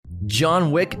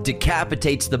John Wick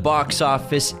decapitates the box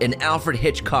office, an Alfred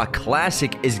Hitchcock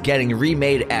classic is getting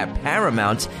remade at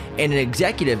Paramount, and an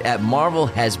executive at Marvel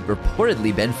has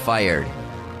reportedly been fired.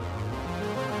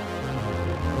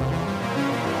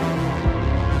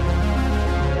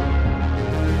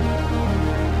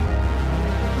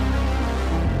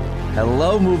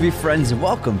 Hello, movie friends, and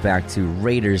welcome back to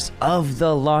Raiders of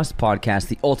the Lost podcast,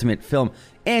 the ultimate film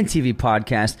and TV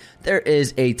podcast. There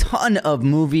is a ton of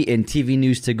movie and TV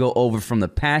news to go over from the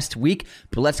past week,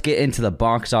 but let's get into the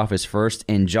box office first.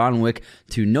 And John Wick,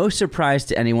 to no surprise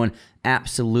to anyone,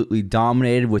 absolutely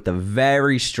dominated with a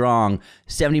very strong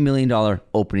 $70 million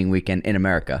opening weekend in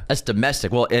America. That's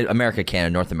domestic. Well, in America,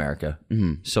 Canada, North America.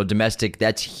 Mm-hmm. So domestic,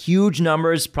 that's huge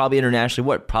numbers. Probably internationally,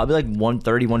 what? Probably like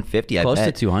 130, 150, I bet. Close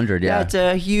to 200, yeah. That's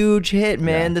a huge hit,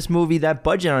 man. Yeah. This movie, that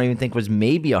budget, I don't even think was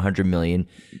maybe $100 million.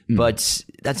 But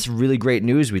that's really great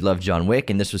news. We love John Wick,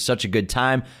 and this was such a good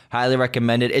time. Highly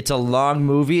recommend it. It's a long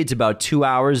movie. It's about 2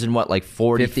 hours and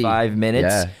 45 minutes?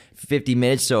 Yeah. 50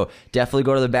 minutes, so definitely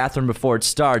go to the bathroom before it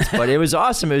starts. But it was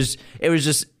awesome. It was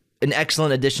just an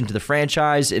excellent addition to the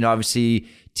franchise, and obviously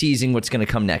teasing what's going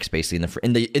to come next, basically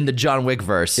in the John Wick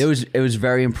verse. It was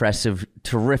very impressive,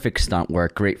 terrific stunt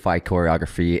work, great fight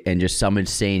choreography, and just some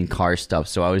insane car stuff.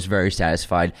 So I was very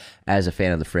satisfied as a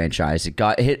fan of the franchise. It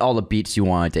hit all the beats you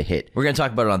wanted to hit. We're going to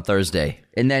talk about it on Thursday.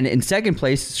 And then in second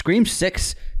place, Scream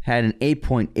 6 had an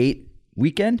 8.8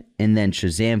 weekend, and then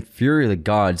Shazam! Fury of the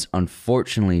Gods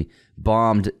unfortunately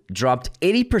dropped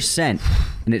 80%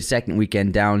 in its second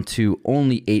weekend, down to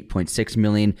only 8.6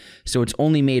 million. So it's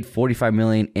only made 45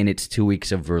 million in its 2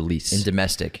 weeks of release. In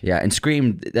domestic. Yeah, and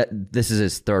Scream, this is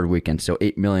its third weekend, so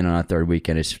 8 million on a third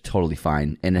weekend is totally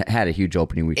fine, and it had a huge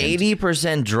opening weekend.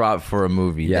 80% drop for a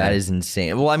movie. Yeah. That is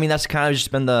insane. Well, I mean, that's kind of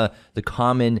just been the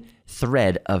common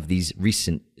thread of these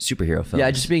recent superhero films.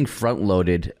 Yeah, just being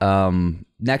front-loaded.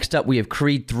 Next up, we have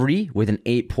Creed 3 with an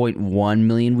 8.1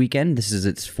 million weekend. This is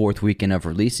its fourth weekend of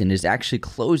release and is actually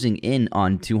closing in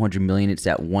on 200 million. It's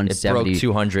at 170. It broke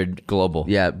 200 global.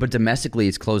 Yeah, but domestically,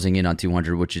 it's closing in on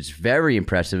 200, which is very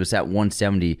impressive. It's at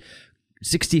 170.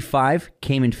 65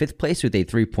 came in fifth place with a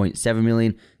 3.7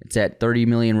 million. It's at 30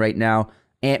 million right now.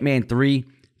 Ant-Man 3,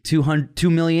 2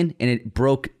 million, and it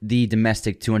broke the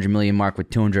domestic 200 million mark with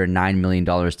 $209 million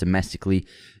domestically.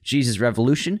 Jesus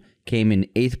Revolution came in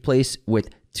 8th place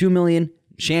with 2 million.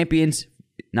 Champions,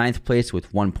 9th place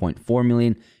with 1.4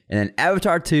 million. And then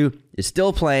Avatar 2 is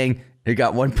still playing. It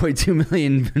got 1.2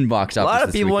 million in box office. A lot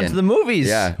of people went to the movies.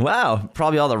 Yeah. Wow.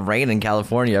 Probably all the rain in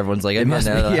California. Everyone's like, I'm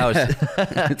getting out of the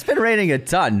house. It's been raining a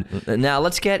ton. Now,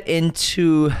 let's get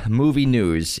into movie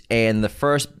news. And the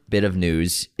first bit of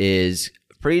news is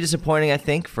pretty disappointing, I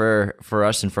think, for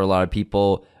us and for a lot of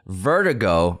people.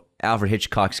 Vertigo, Alfred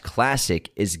Hitchcock's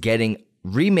classic, is getting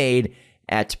remade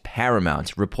at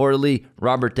Paramount. Reportedly,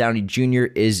 Robert Downey Jr.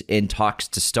 is in talks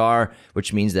to star,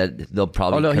 which means that they'll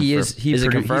probably. Oh no, confirm. he is. Is it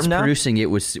confirmed now? Producing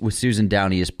it with Susan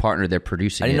Downey, his partner. They're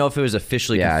producing. I didn't know if it was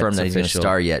officially confirmed that he's going to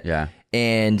star yet. Yeah.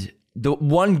 And the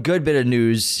one good bit of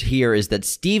news here is that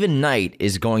Stephen Knight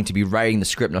is going to be writing the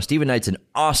script. Now, Stephen Knight's an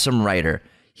awesome writer.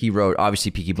 He wrote obviously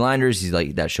Peaky Blinders. He's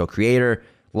like that show creator.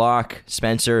 Locke,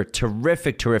 Spencer,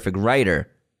 terrific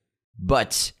writer.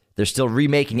 But they're still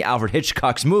remaking Alfred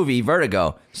Hitchcock's movie,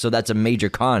 Vertigo. So that's a major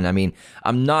con. I mean,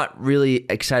 I'm not really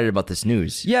excited about this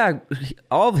news. Yeah,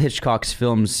 all of Hitchcock's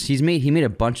films, he made a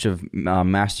bunch of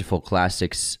masterful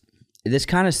classics. This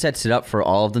kind of sets it up for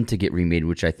all of them to get remade,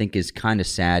 which I think is kind of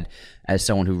sad as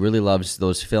someone who really loves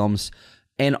those films.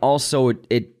 And also,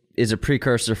 it is a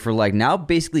precursor for like now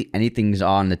basically anything's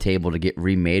on the table to get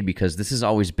remade, because this has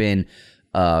always been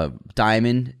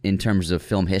diamond in terms of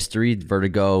film history,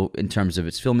 Vertigo in terms of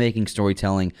its filmmaking,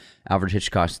 storytelling, Alfred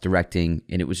Hitchcock's directing,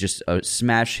 and it was just a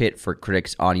smash hit for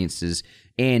critics, audiences,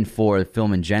 and for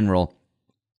film in general.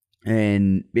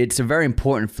 And it's a very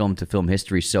important film to film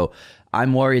history, so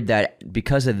I'm worried that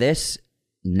because of this,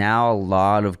 now a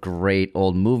lot of great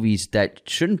old movies that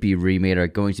shouldn't be remade are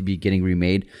going to be getting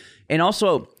remade. And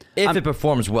also, if it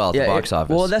performs well at the box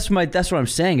office. Well, that's what I'm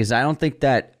saying is I don't think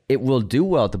that it will do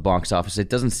well at the box office. It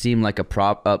doesn't seem like a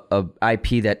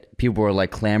IP that people are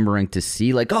like clamoring to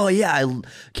see. Like, oh yeah, I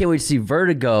can't wait to see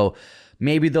Vertigo.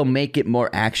 Maybe they'll make it more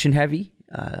action heavy.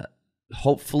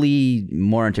 Hopefully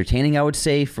more entertaining, I would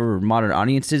say, for modern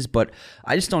audiences. But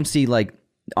I just don't see like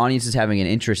audiences having an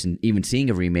interest in even seeing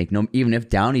a remake, even if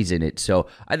Downey's in it. So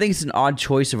I think it's an odd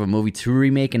choice of a movie to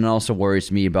remake, and it also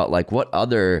worries me about like what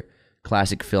other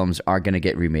classic films are going to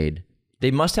get remade.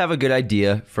 They must have a good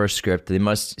idea for a script.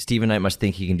 Stephen Knight must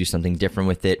think he can do something different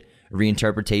with it,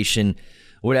 reinterpretation.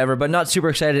 whatever, but not super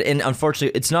excited. And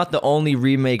unfortunately, it's not the only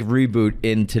remake reboot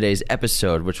in today's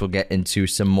episode, which we'll get into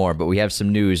some more. But we have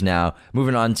some news now.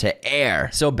 Moving on to Air.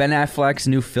 So Ben Affleck's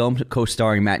new film,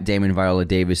 co-starring Matt Damon and Viola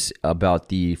Davis, about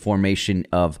the formation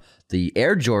of the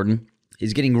Air Jordan,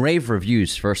 is getting rave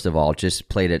reviews. First of all, just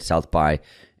played at South by,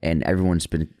 and everyone's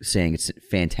been saying it's a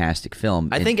fantastic film.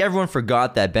 I think everyone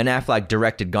forgot that Ben Affleck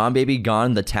directed Gone Baby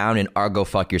Gone, The Town, and Argo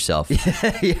Fuck Yourself.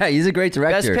 Yeah, he's a great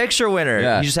director. Best Picture winner.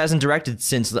 Yeah. He just hasn't directed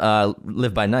since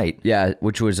Live by Night. Yeah,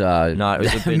 which was Not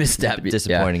it was a bit misstep.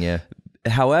 disappointing. Yeah.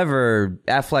 However,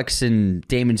 Affleck's and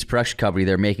Damon's production company,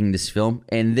 they're making this film,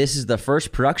 and this is the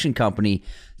first production company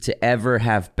to ever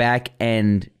have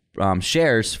back-end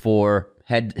shares for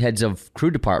heads of crew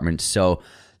departments. So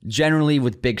generally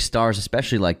with big stars,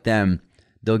 especially like them,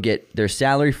 they'll get their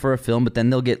salary for a film, but then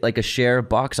they'll get like a share of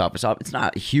box office. It's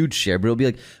not a huge share, but it'll be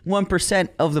like 1%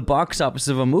 of the box office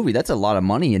of a movie. That's a lot of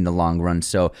money in the long run.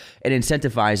 So it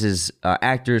incentivizes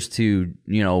actors to,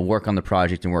 work on the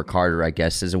project and work harder, I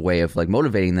guess, as a way of like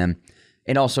motivating them.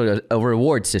 And also a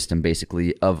reward system,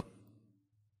 basically, of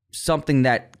something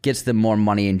that gets them more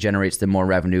money and generates them more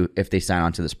revenue if they sign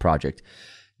on to this project.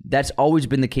 That's always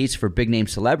been the case for big name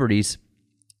celebrities.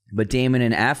 But Damon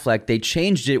and Affleck, they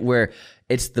changed it where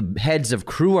it's the heads of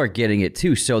crew are getting it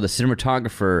too. So the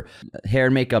cinematographer, hair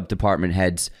and makeup department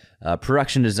heads,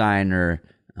 production designer,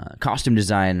 costume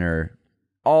designer,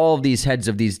 all of these heads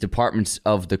of these departments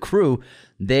of the crew,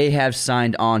 they have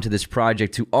signed on to this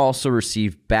project to also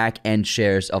receive back-end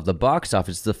shares of the box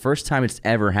office. It's the first time it's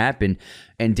ever happened.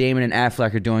 And Damon and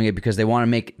Affleck are doing it because they want to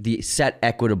make the set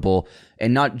equitable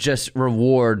and not just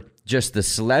reward just the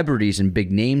celebrities and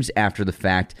big names after the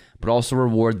fact, but also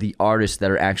reward the artists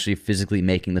that are actually physically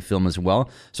making the film as well.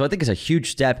 So I think it's a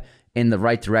huge step in the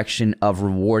right direction of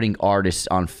rewarding artists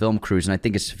on film crews, and I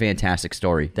think it's a fantastic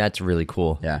story. That's really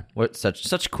cool. Yeah. What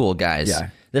such cool guys. Yeah.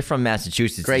 They're from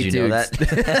Massachusetts. Great Did you know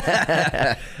dudes.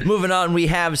 that? Moving on, we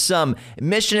have some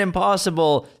Mission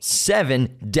Impossible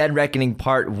 7 Dead Reckoning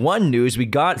Part 1 news. We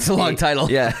got It's a long title.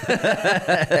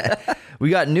 Yeah. We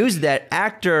got news that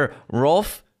actor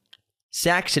Rolf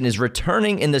Saxon is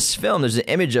returning in this film. There's an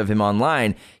image of him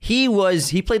online. He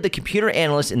played the computer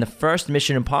analyst in the first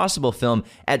Mission Impossible film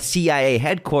at CIA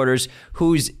headquarters,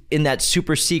 who's in that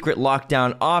super secret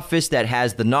lockdown office that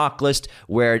has the knock list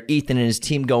where Ethan and his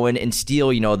team go in and steal,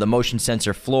 the motion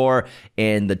sensor floor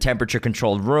and the temperature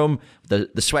controlled room, the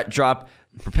sweat drop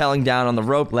propelling down on the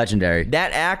rope. Legendary.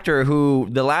 That actor who,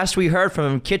 the last we heard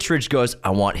from him, Kittredge goes,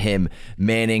 I want him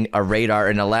manning a radar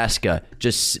in Alaska.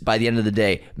 Just by the end of the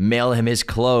day, mail him his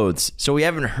clothes. So we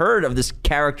haven't heard of this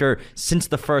character since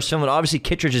the first film. And obviously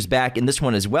Kittredge is back in this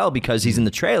one as well because he's in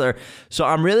the trailer. So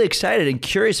I'm really excited and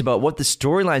curious about what the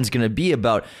storyline is going to be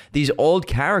about these old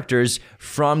characters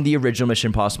from the original Mission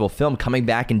Impossible film coming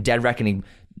back in Dead Reckoning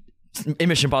in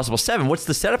Mission Impossible 7. What's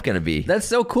the setup going to be? That's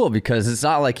so cool because it's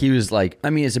not like he was like,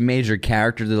 it's a major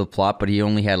character to the plot, but he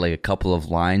only had like a couple of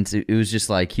lines. It was just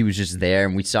like he was just there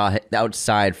and we saw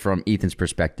outside from Ethan's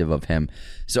perspective of him.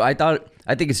 So I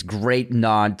think it's a great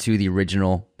nod to the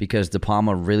original because De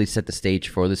Palma really set the stage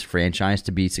for this franchise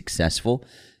to be successful,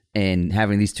 and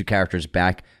having these two characters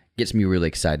back gets me really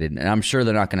excited. And I'm sure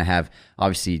they're not going to have,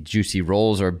 obviously, juicy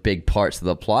roles or big parts of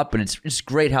the plot, but it's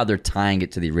great how they're tying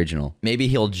it to the original. Maybe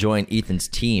he'll join Ethan's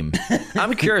team.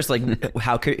 I'm curious, like,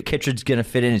 how Kittredge's going to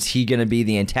fit in. Is he going to be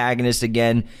the antagonist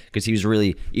again? Because he was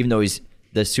really, even though he's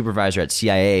the supervisor at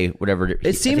CIA, whatever.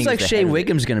 It seems like Shea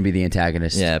Wiggum's going to be the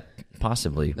antagonist. Yeah,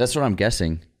 possibly. That's what I'm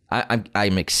guessing.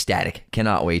 I'm ecstatic.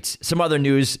 Cannot wait. Some other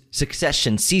news.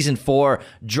 Succession Season 4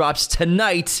 drops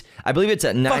tonight. I believe it's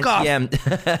at 9 p.m.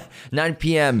 9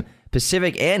 p.m.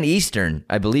 Pacific and Eastern.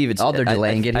 I believe it's... Oh, they're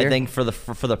delaying it here? I think for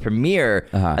the premiere.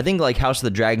 I think like House of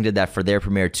the Dragon did that for their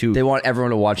premiere too. They want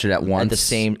everyone to watch it at once. At the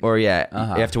same... Or yeah,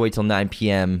 you have to wait till 9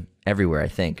 p.m. everywhere, I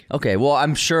think. Okay, well,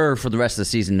 I'm sure for the rest of the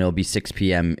season it'll be 6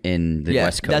 p.m. in the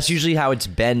West Coast. That's usually how it's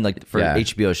been like for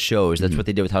HBO shows. That's what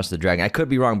they did with House of the Dragon. I could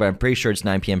be wrong, but I'm pretty sure it's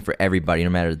 9 p.m. for everybody, no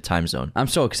matter the time zone. I'm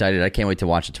so excited. I can't wait to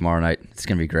watch it tomorrow night. It's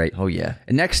going to be great. Oh, yeah.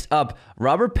 And next up,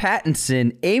 Robert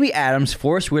Pattinson, Amy Adams,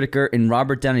 Forrest Whitaker, and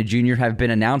Robert Downey Jr. have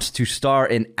been announced to star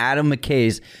in Adam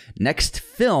McKay's next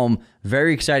film.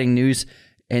 Very exciting news.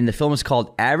 And the film is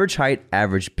called Average Height,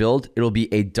 Average Build. It'll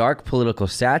be a dark political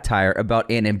satire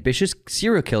about an ambitious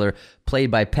serial killer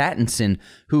played by Pattinson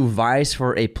who vies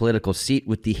for a political seat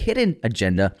with the hidden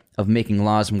agenda of making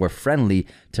laws more friendly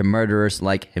to murderers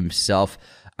like himself.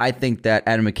 I think that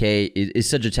Adam McKay is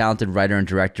such a talented writer and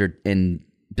director. In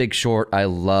Big Short, I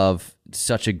love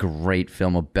such a great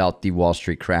film about the Wall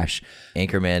Street crash.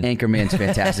 Anchorman. Anchorman's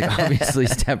fantastic. Obviously,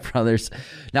 Step Brothers.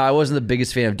 Now, I wasn't the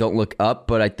biggest fan of Don't Look Up,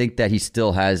 but I think that he's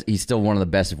still one of the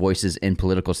best voices in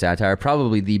political satire,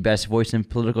 probably the best voice in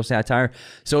political satire.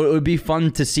 So it would be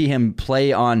fun to see him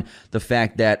play on the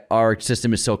fact that our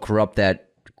system is so corrupt that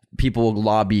people will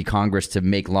lobby Congress to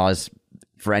make laws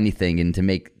for anything and to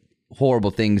make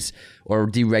horrible things or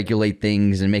deregulate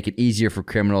things and make it easier for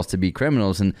criminals to be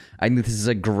criminals. And I think this is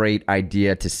a great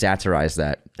idea to satirize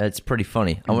that. That's pretty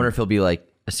funny. I wonder if he'll be like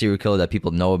a serial killer that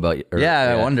people know about.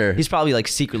 I wonder. He's probably like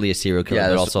secretly a serial killer,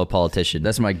 but also a politician.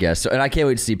 That's my guess. And I can't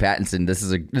wait to see Pattinson.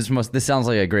 This sounds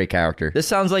like a great character. This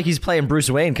sounds like he's playing Bruce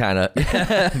Wayne, kind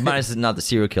of. Minus not the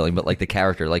serial killing, but like the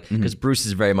character. Like, because Bruce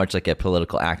is very much like a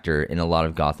political actor in a lot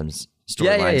of Gotham's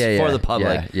storylines for the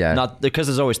public. Not because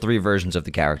there's always three versions of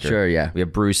the character. Sure, yeah. We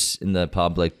have Bruce in the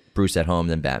public, Bruce at home,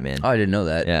 then Batman. Oh, I didn't know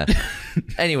that. Yeah.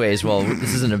 Anyways, well,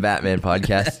 this isn't a Batman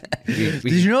podcast. Did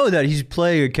you know that he's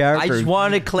playing a character? I just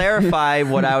want to clarify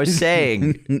what I was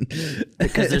saying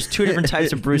because there's two different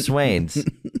types of Bruce Waynes.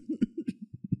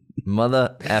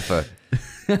 Mother effer.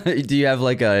 Do you have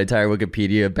like an entire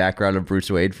Wikipedia background of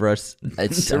Bruce Wayne for us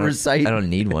to recite? I don't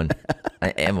need one. I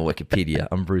am a Wikipedia.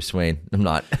 I'm Bruce Wayne. I'm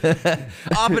not.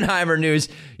 Oppenheimer news.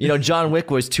 John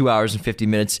Wick was 2 hours and 50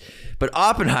 minutes, but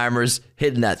Oppenheimer's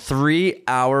hitting that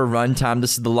 3-hour runtime.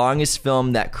 This is the longest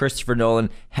film that Christopher Nolan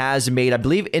has made. I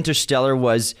believe Interstellar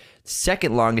was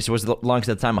second longest. It was the longest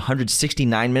at the time,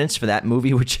 169 minutes for that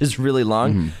movie, which is really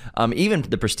long. Even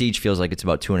The Prestige feels like it's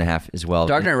about 2.5 as well.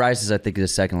 Dark Knight Rises, I think, is the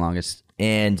second longest.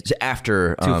 And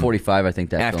after 2:45, I think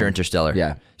that after film. Interstellar.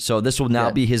 Yeah. So this will now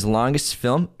be his longest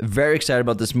film. Very excited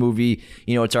about this movie.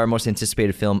 It's our most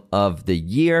anticipated film of the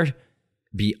year.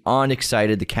 Beyond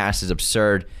excited. The cast is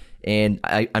absurd. And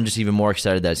I'm just even more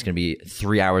excited that it's going to be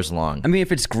 3 hours long. I mean,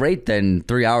 if it's great, then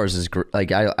 3 hours is great.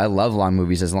 Like, I love long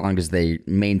movies as long as they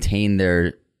maintain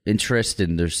their interest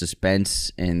and their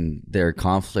suspense and their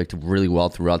conflict really well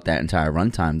throughout that entire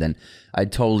runtime. Then I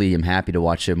totally am happy to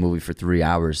watch a movie for 3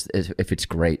 hours if it's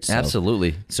great. So,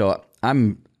 absolutely. So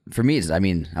for me,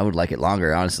 I would like it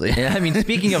longer, honestly. Yeah, I mean,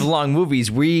 speaking of long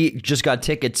movies, we just got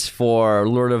tickets for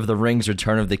Lord of the Rings: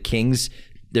 Return of the Kings.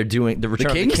 They're doing the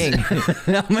Return of the King.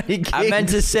 How many kings? I meant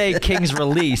to say King's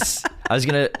release.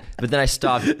 But then I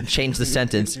stopped and changed the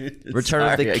sentence. Return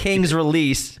of the King's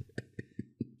release,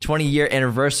 20-year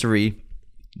anniversary,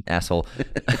 asshole.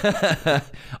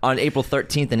 On April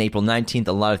 13th and April 19th,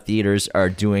 a lot of theaters are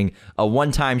doing a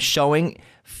one-time showing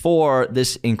for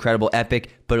this incredible epic,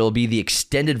 but it'll be the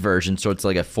extended version, so it's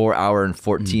like a 4-hour and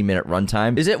 14-minute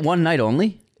runtime. Is it one night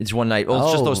only? It's one night. Well,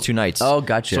 it's just those 2 nights. Oh,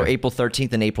 gotcha. So April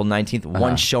 13th and April 19th,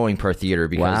 one showing per theater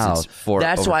because it's 4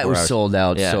 That's why it was sold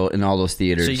out. Yeah. So in all those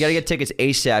theaters. So you got to get tickets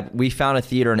ASAP. We found a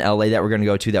theater in LA that we're going to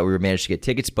go to that we managed to get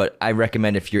tickets, but I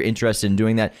recommend if you're interested in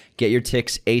doing that, get your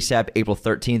tickets ASAP. April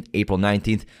 13th, April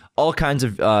 19th. All kinds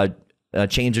of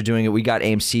chains are doing it. We got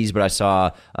AMC's, but I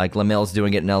saw like Lamel's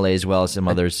doing it in LA as well as some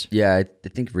others. Yeah, I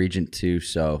think Regent too.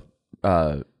 So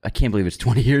I can't believe it's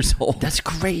 20 years old. That's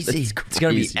crazy. It's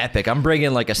going to be epic. I'm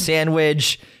bringing like a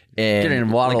sandwich and getting a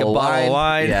like bottle a bottle of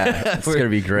wine. Yeah, it's going to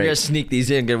be great. We're going to sneak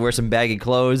these in, going to wear some baggy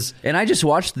clothes. And I just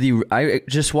watched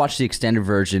the extended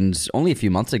versions only a few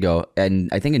months ago, and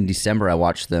I think in December I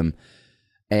watched them,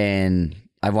 and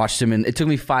I watched them, and it took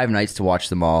me 5 nights to watch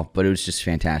them all, but it was just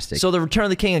fantastic. So the Return of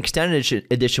the King extended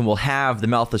edition will have the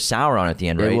Mouth of Sauron at the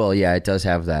end, right? It will, yeah, it does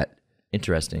have that.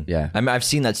 Interesting. Yeah. I mean, I've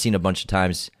seen that scene a bunch of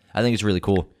times. I think it's really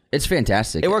cool. It's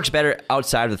fantastic. It works better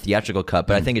outside of the theatrical cut,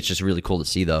 but I think it's just really cool to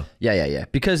see, though. Yeah.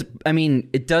 Because, I mean,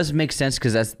 it does make sense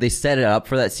because they set it up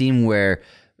for that scene where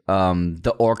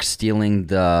the orcs stealing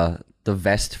the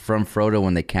vest from Frodo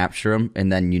when they capture him, and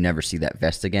then you never see that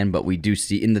vest again. But we do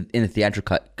see in the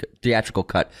theatrical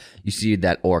cut, you see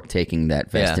that orc taking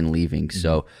that vest and leaving.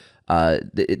 So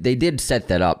they did set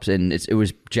that up, and it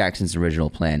was Jackson's original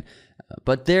plan.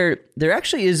 But there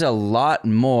actually is a lot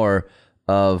more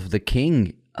of the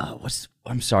king. What's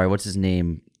his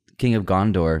name? King of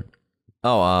Gondor.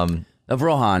 Of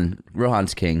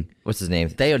Rohan's king. What's his name?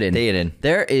 Theoden.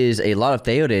 There is a lot of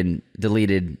Theoden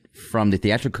deleted from the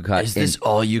theatrical cut. Is this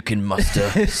all you can muster,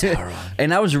 Sauron?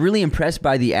 And I was really impressed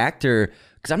by the actor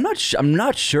because I'm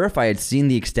not sure if I had seen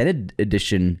the extended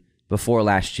edition before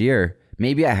last year.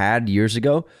 Maybe I had years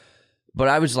ago, but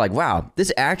I was like, wow,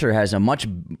 this actor has a much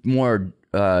more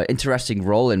interesting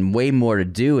role and way more to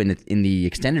do in the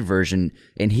extended version,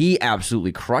 and he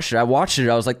absolutely crushed it. I watched it.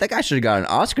 I was like, that guy should have got an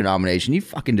Oscar nomination. He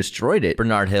fucking destroyed it.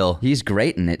 Bernard Hill. He's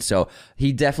great in it. So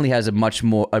he definitely has a much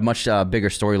bigger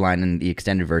storyline in the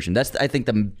extended version. That's, I think,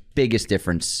 the biggest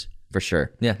difference for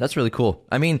sure. Yeah, that's really cool.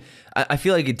 I mean, I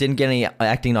feel like it didn't get any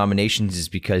acting nominations is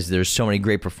because there's so many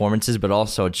great performances, but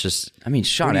also it's just... I mean,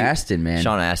 Sean Astin, man.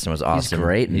 Sean Astin was awesome. He's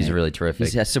great. He's man. really terrific.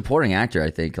 He's a supporting actor, I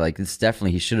think. Like, it's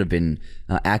definitely, he should have been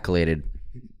accoladed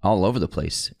all over the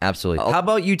place. Absolutely. How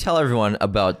about you tell everyone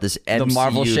about this MCU,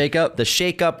 Marvel shakeup? The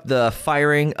shakeup, the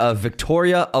firing of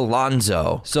Victoria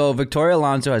Alonso. So Victoria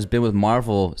Alonso has been with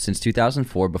Marvel since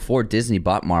 2004, before Disney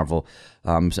bought Marvel,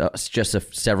 so it's just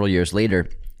several years later.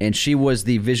 And she was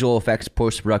the visual effects,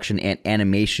 post-production, and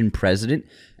animation president,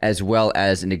 as well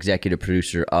as an executive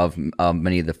producer of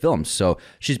many of the films. So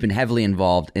she's been heavily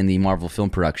involved in the Marvel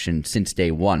film production since day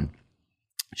one.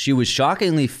 She was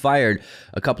shockingly fired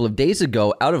a couple of days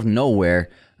ago out of nowhere.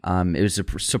 It was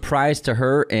a surprise to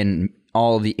her and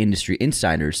all of the industry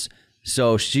insiders.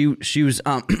 So she was,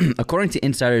 according to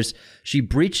insiders, she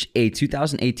breached a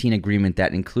 2018 agreement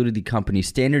that included the company's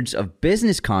standards of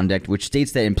business conduct, which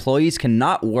states that employees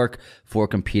cannot work for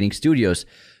competing studios.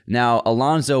 Now,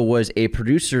 Alonso was a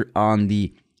producer on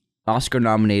the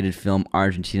Oscar-nominated film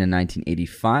Argentina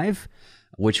 1985,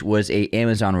 which was a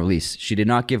Amazon release. She did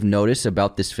not give notice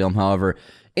about this film. However,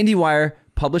 IndieWire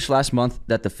published last month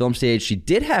that the film stated she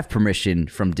did have permission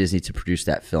from Disney to produce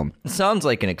that film. It sounds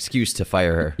like an excuse to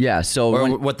fire her. Yeah, so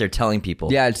or what they're telling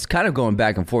people. Yeah, it's kind of going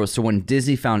back and forth. So when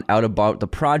Disney found out about the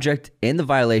project and the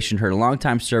violation, her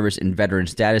longtime service and veteran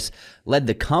status led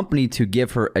the company to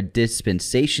give her a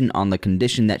dispensation on the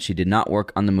condition that she did not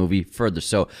work on the movie further.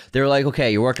 So they were like,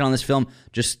 okay, you're working on this film,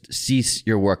 just cease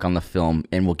your work on the film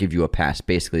and we'll give you a pass,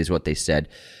 basically is what they said.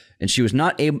 And she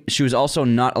was also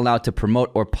not allowed to promote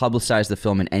or publicize the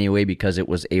film in any way because it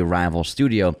was a rival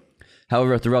studio.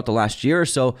 However, throughout the last year or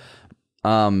so,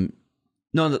 over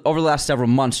the last several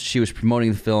months, she was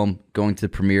promoting the film, going to the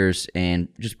premieres, and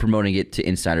just promoting it to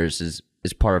insiders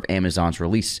as part of Amazon's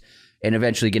release, and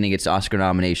eventually getting its Oscar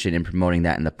nomination and promoting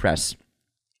that in the press.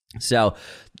 So,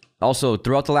 also,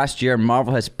 throughout the last year,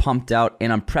 Marvel has pumped out an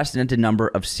unprecedented number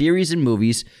of series and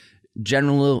movies.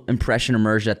 General impression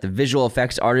emerged that the visual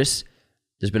effects artists,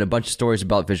 there's been a bunch of stories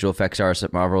about visual effects artists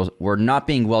at Marvel, were not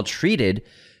being well treated,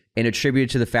 and attributed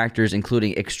to the factors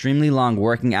including extremely long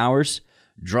working hours,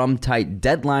 drum-tight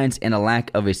deadlines, and a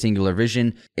lack of a singular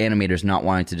vision. Animators not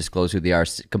wanting to disclose who they are,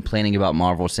 complaining about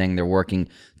Marvel, saying they're working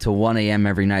to 1 a.m.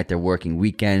 every night, they're working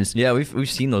weekends. Yeah, we've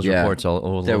seen those reports all over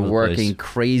the place. They're working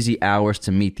crazy hours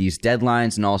to meet these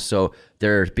deadlines, and also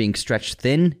they're being stretched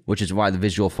thin, which is why the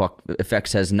visual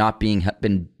effects has not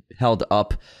been held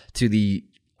up to the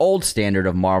old standard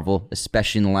of Marvel,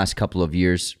 especially in the last couple of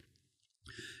years.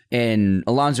 And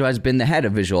Alonso has been the head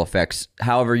of visual effects.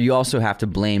 However, you also have to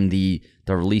blame the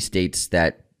release dates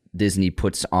that Disney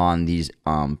puts on these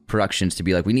productions to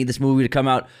be like, we need this movie to come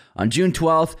out on June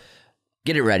 12th.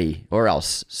 Get it ready or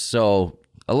else. So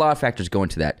a lot of factors go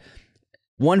into that.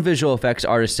 One visual effects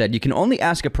artist said, you can only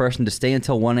ask a person to stay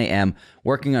until 1 a.m.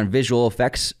 working on visual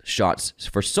effects shots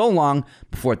for so long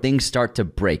before things start to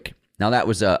break. Now, that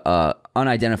was a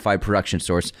unidentified production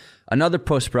source. Another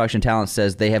post-production talent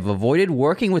says they have avoided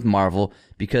working with Marvel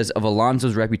because of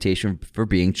Alonso's reputation for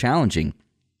being challenging.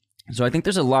 So I think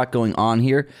there's a lot going on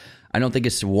here. I don't think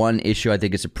it's one issue. I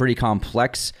think it's a pretty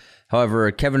complex. However,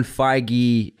 Kevin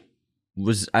Feige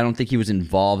I don't think he was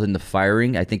involved in the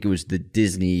firing. I think it was the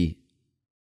Disney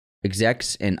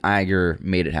execs, and Iger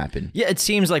made it happen. Yeah, it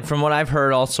seems like from what I've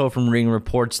heard also from reading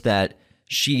reports that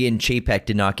she and Chapek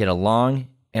did not get along.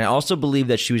 And I also believe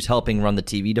that she was helping run the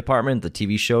TV department, the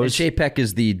TV shows. And Chapek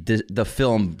is the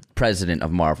film president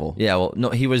of Marvel. Yeah, well, no,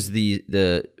 he was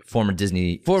the former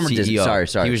Disney CEO. Disney.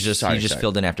 Sorry. He just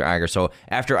filled in after Iger. So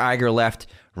after Iger left,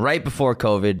 right before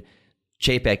COVID,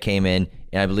 Chapek came in,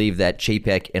 and I believe that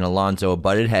Chapek and Alonso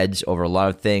butted heads over a lot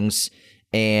of things,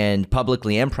 and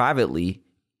publicly and privately.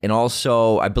 And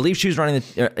also, I believe she was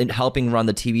helping run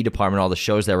the TV department, all the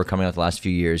shows that were coming out the last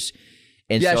few years.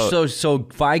 And yeah, so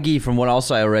Feige, from what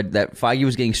also I read, that Feige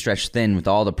was getting stretched thin with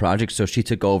all the projects, so she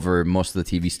took over most of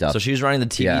the TV stuff. So she was running the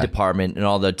TV department and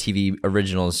all the TV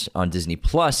originals on Disney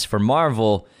Plus for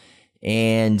Marvel,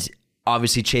 and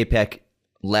obviously Chapek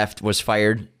was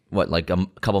fired, like a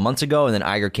couple months ago, and then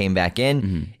Iger came back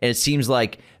in, and it seems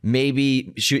like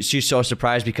maybe she's so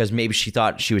surprised because maybe she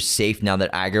thought she was safe now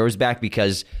that Iger was back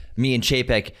because me and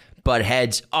Chapek butt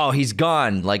heads, oh, he's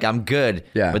gone, like I'm good.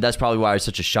 Yeah. But that's probably why it was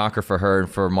such a shocker for her and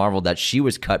for Marvel that she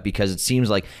was cut, because it seems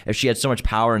like if she had so much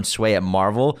power and sway at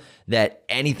Marvel that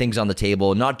anything's on the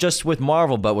table, not just with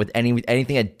Marvel, but with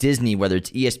anything at Disney, whether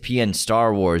it's ESPN,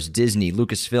 Star Wars, Disney,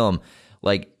 Lucasfilm,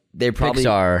 like they're probably,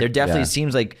 Pixar, there definitely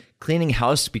seems like cleaning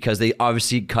house because they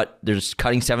obviously they're just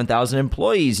cutting 7,000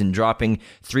 employees and dropping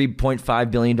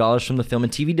 $3.5 billion from the film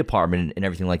and TV department and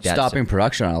everything like that. Stopping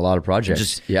production on a lot of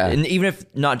projects. And even if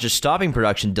not just stopping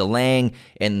production, delaying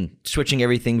and switching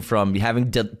everything from having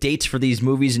dates for these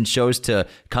movies and shows to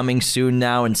coming soon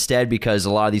now instead, because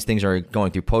a lot of these things are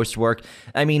going through post work.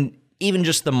 I mean, even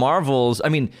just the Marvels. I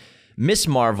mean, Miss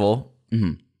Marvel,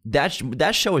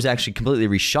 that show was actually completely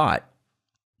reshot.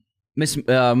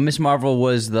 Miss Marvel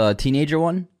was the teenager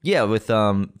one? Yeah, with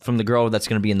from the girl that's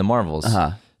going to be in the Marvels.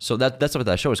 So that's what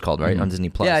that show is called, right? On Disney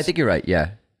Plus. Yeah, I think you're right.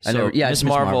 Yeah. So Miss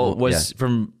Marvel was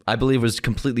I believe was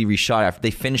completely reshot after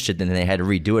they finished it, then they had to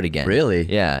redo it again.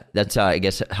 Really? Yeah. That's I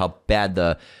guess how bad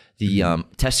the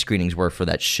test screenings were for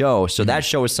that show. So that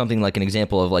show was something like an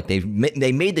example of like they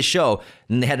made the show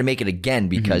and they had to make it again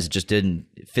because it just didn't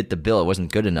fit the bill. It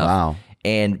wasn't good enough. Wow.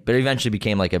 But it eventually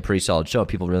became like a pretty solid show.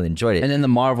 People really enjoyed it. And then the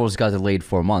Marvels got delayed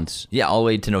 4 months. Yeah, all the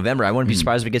way to November. I wouldn't be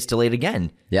surprised if it gets delayed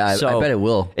again. Yeah, I bet it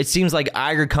will. It seems like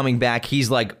Iger coming back, he's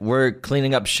like, we're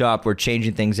cleaning up shop. We're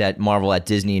changing things at Marvel, at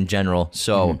Disney in general.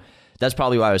 So that's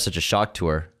probably why it was such a shock to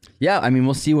her. Yeah, I mean,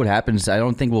 we'll see what happens. I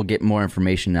don't think we'll get more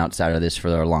information outside of this for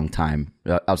a long time,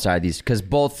 outside of these, because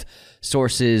both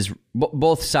sources,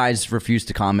 both sides refuse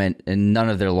to comment, and none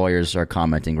of their lawyers are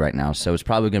commenting right now. So it's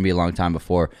probably going to be a long time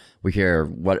before we hear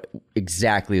what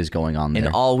exactly is going on there.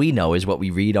 And all we know is what we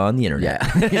read on the internet.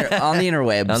 Yeah, on the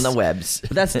interwebs. On the webs.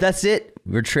 But that's it.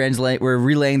 We're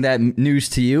relaying that news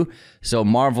to you. So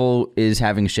Marvel is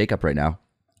having a shakeup right now.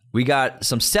 We got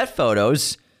some set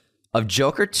photos of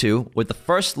Joker 2 with the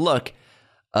first look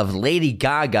of Lady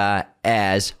Gaga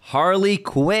as Harley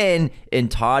Quinn in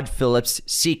Todd Phillips'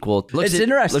 sequel. It's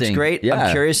interesting. Looks great. Yeah.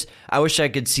 I'm curious. I wish I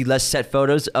could see less set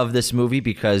photos of this movie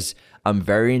because I'm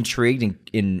very intrigued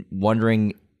in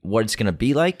wondering what it's going to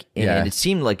be like. And it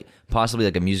seemed like possibly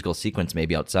like a musical sequence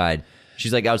maybe outside.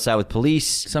 She's like outside with police.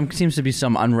 Seems to be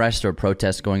some unrest or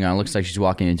protest going on. It looks like she's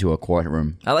walking into a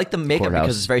courtroom. I like the makeup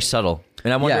because it's very subtle.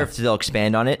 And I wonder if they'll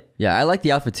expand on it. Yeah, I like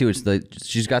the outfit too.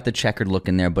 She's got the checkered look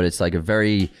in there, but it's like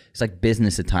it's like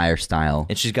business attire style.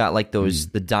 And she's got like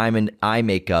the diamond eye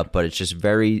makeup, but it's just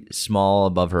very small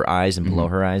above her eyes and below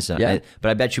her eyes. But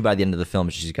I bet you by the end of the film,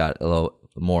 she's got a little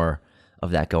more of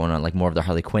that going on, like more of the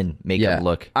Harley Quinn makeup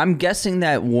look. I'm guessing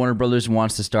that Warner Brothers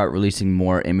wants to start releasing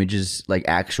more images, like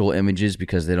actual images,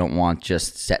 because they don't want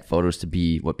just set photos to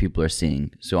be what people are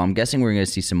seeing. So I'm guessing we're going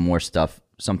to see some more stuff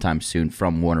sometime soon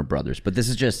from Warner Brothers. But this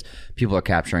is just people are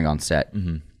capturing on set.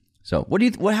 So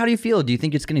how do you feel? Do you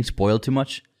think it's getting spoiled too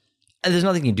much? And there's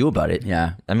nothing you can do about it.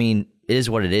 Yeah. I mean, it is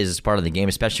what it is. It's part of the game,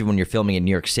 especially when you're filming in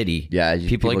New York City. Yeah,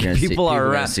 people are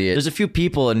around. See it. There's a few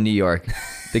people in New York.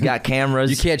 They got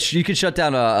cameras. You can shut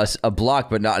down a block,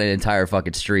 but not an entire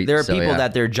fucking street. There are people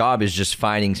that their job is just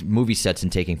finding movie sets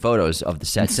and taking photos of the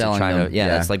sets and selling them.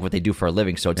 That's like what they do for a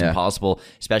living. So it's impossible,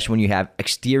 especially when you have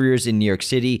exteriors in New York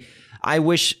City. I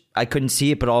wish I couldn't see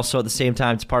it, but also at the same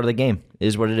time, it's part of the game. It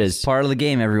is what it is. Part of the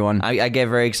game, everyone. I get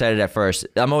very excited at first.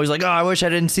 I'm always like, oh, I wish I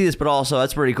didn't see this, but also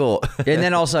that's pretty cool. And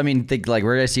then also, I mean, think like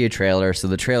we're going to see a trailer, so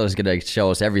the trailer is going to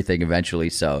show us everything eventually.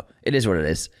 So it is what it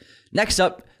is. Next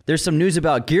up, there's some news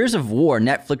about Gears of War.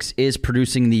 Netflix is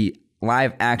producing the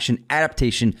live-action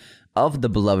adaptation of the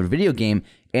beloved video game,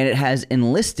 and it has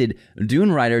enlisted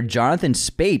Dune writer Jonathan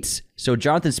Spates. So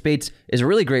Jonathan Spates is a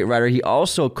really great writer. He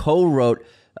also co-wrote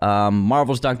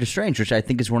Marvel's Doctor Strange, which I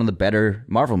think is one of the better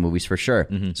Marvel movies for sure.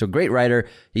 So great writer.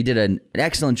 He did an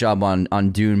excellent job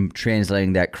on Dune,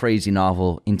 translating that crazy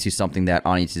novel into something that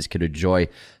audiences could enjoy.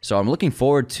 So I'm looking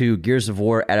forward to Gears of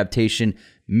War adaptation.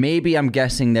 Maybe I'm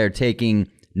guessing they're taking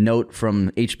note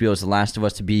from HBO's The Last of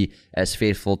Us to be as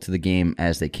faithful to the game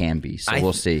as they can be. So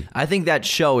we'll see. I think that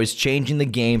show is changing the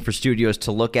game for studios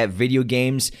to look at video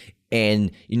games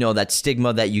and, you know, that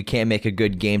stigma that you can't make a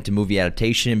good game to movie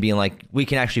adaptation and being like, we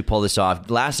can actually pull this off.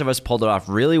 Last of Us pulled it off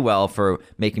really well for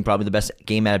making probably the best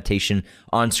game adaptation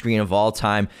on screen of all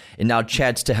time. And now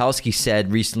Chad Stahelski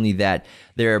said recently that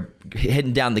they're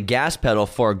hitting down the gas pedal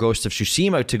for Ghost of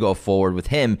Tsushima to go forward with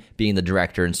him being the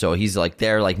director. And so he's like,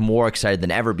 they're like more excited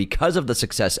than ever because of the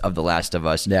success of The Last of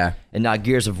Us. Yeah. And now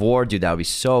Gears of War, dude, that would be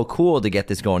so cool to get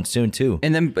this going soon too.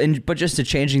 But just to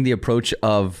changing the approach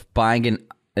of buying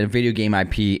a video game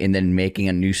IP and then making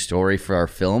a new story for our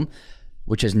film,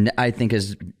 which is I think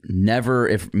has never,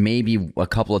 if maybe a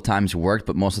couple of times worked,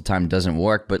 but most of the time doesn't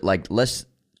work. But like, let's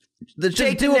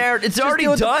Take the narrative. It's already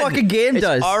done. What the fucking game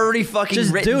does. It's already fucking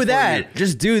just written do that. for you.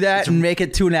 Just do that and make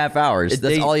it 2.5 hours.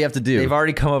 That's all you have to do. They've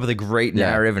already come up with a great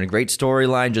narrative and a great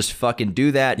storyline. Just fucking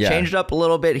do that. Yeah. Change it up a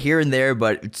little bit here and there,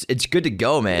 but it's good to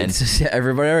go, man.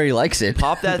 Everybody already likes it.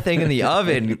 Pop that thing in the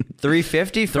oven,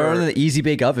 350 Throw it in the easy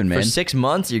bake oven, man. for 6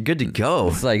 months. You're good to go.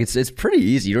 It's like it's pretty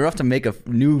easy. You don't have to make a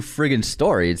new friggin'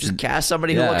 story. It's Just cast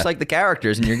somebody who looks like the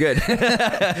characters, and you're good.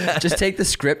 just take the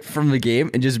script from the game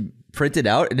and just print it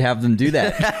out and have them do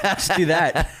that. Just do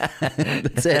that.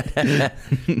 That's it.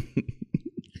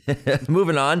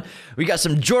 Moving on, we got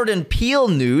some Jordan Peele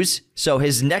news. So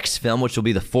his next film, which will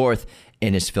be the 4th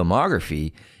in his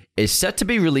filmography, is set to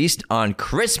be released on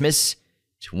Christmas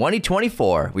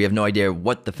 2024. We have no idea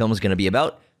what the film is going to be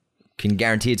about. Can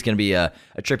guarantee it's going to be a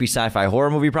trippy sci-fi horror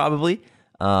movie, probably.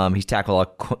 He's tackled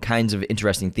all kinds of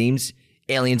interesting themes.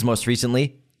 Aliens most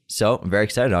recently. So I'm very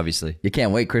excited, obviously. You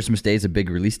can't wait. Christmas Day is a big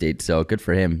release date, so good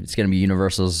for him. It's going to be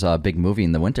Universal's big movie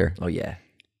in the winter. Oh, yeah.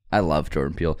 I love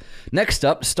Jordan Peele. Next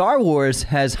up, Star Wars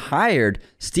has hired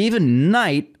Stephen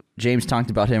Knight. James talked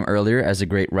about him earlier as a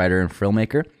great writer and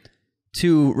filmmaker,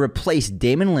 to replace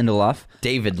Damon Lindelof.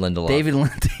 David Lindelof.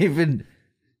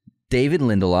 David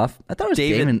Lindelof. I thought it was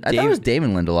Damon. I thought it was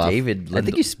Damon Lindelof.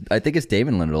 I think it's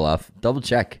Damon Lindelof. Double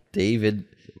check. David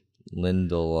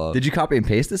Lindelof. Did you copy and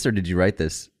paste this or did you write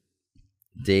this?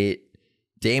 Damon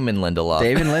Lindelof.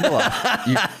 Damon Lindelof.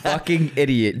 You fucking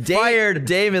idiot. Fired.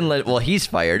 Well, he's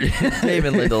fired.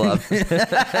 Damon Lindelof.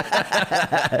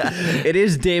 It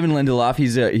is Damon Lindelof.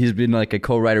 He's been like a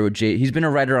co-writer with He's been a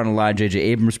writer on a lot of J.J.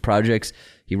 Abrams projects.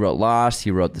 He wrote Lost.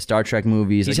 He wrote the Star Trek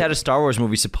movies. He's had a Star Wars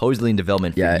movie supposedly in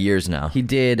development for years now. He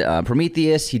did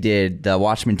Prometheus. He did the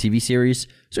Watchmen TV series.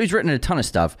 So he's written a ton of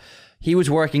stuff. He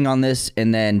was working on this,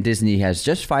 and then Disney has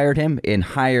just fired him and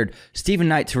hired Stephen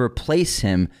Knight to replace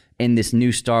him in this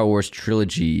new Star Wars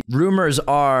trilogy. Rumors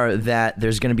are that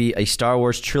there's going to be a Star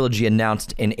Wars trilogy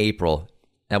announced in April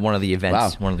at one of the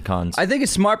events, one of the cons. I think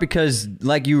it's smart because,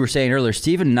 like you were saying earlier,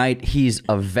 Stephen Knight, he's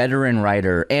a veteran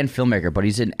writer and filmmaker, but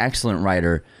he's an excellent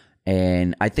writer.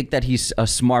 And I think that he's a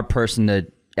smart person to,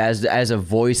 as a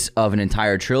voice of an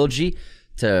entire trilogy,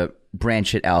 to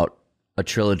branch it out. A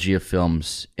trilogy of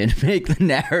films and make the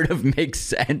narrative make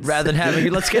sense. Rather than having,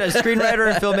 let's get a screenwriter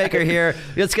and filmmaker here.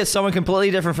 Let's get someone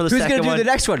completely different for the second one. Who's going to do the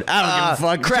next one? I don't give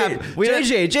a fuck. Crap.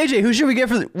 JJ, who should we get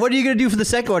for what are you going to do for the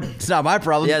second one? It's not my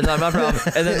problem. Yeah, it's not my problem.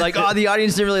 And then the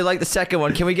audience didn't really like the second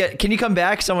one. Can you come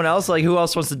back? Someone else? Like, who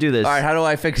else wants to do this? All right, how do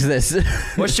I fix this?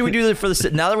 What should we do for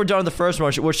now that we're done with the first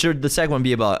one? What should the second one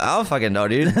be about? I don't fucking know,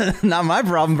 dude. Not my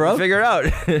problem, bro. Figure it out.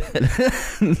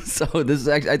 So this is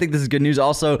actually, I think this is good news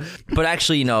also. But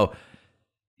actually,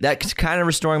 that's kind of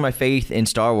restoring my faith in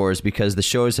Star Wars because the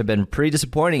shows have been pretty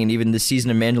disappointing, and even this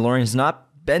season of Mandalorian has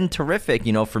not been terrific,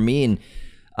 for me. And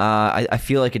I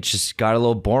feel like it's just got a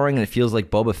little boring, and it feels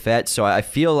like Boba Fett. So I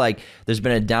feel like there's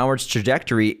been a downwards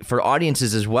trajectory for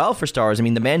audiences as well for Star Wars. I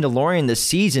mean, the Mandalorian, this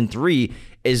season 3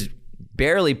 is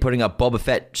barely putting up Boba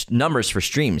Fett numbers for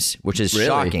streams, which is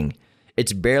shocking.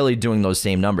 It's barely doing those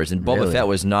same numbers, and Boba Fett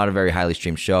was not a very highly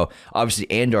streamed show. Obviously,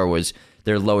 Andor was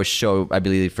their lowest show, I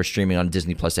believe, for streaming on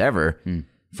Disney Plus ever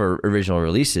for original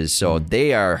releases. So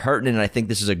they are hurting, and I think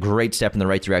this is a great step in the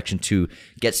right direction to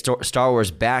get Star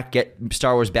Wars back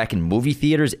in movie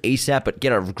theaters ASAP, but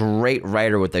get a great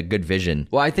writer with a good vision.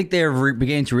 Well, I think they're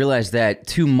beginning to realize that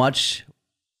too much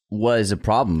was a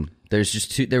problem. There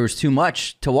was too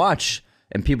much to watch,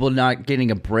 and people not getting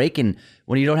a break. And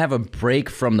when you don't have a break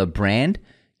from the brand,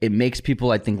 it makes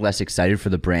people, I think, less excited for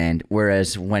the brand.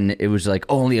 Whereas when it was like,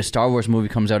 only a Star Wars movie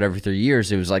comes out every 3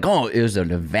 years, it was like, it was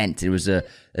an event. It was a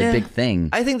big thing.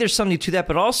 I think there's something to that,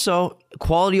 but also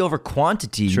quality over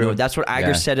quantity. True. That's what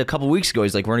Iger said a couple weeks ago.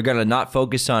 He's like, we're going to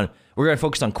focus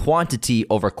on quantity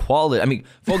over quality. I mean,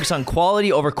 focus on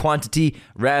quality over quantity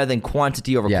rather than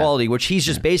quantity over quality, which he's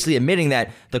just basically admitting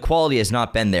that the quality has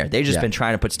not been there. They've just been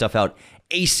trying to put stuff out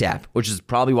ASAP, which is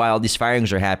probably why all these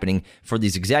firings are happening for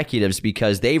these executives,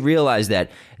 because they realize that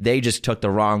they just took the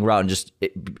wrong route,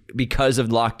 and because of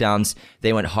lockdowns,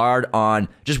 they went hard on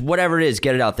just whatever it is,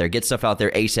 get it out there, get stuff out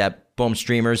there ASAP. Boom,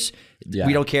 streamers. Yeah.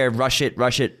 We don't care. Rush it.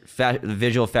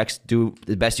 Visual effects. Do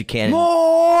the best you can.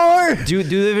 More. Do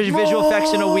the visual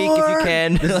effects in a week if you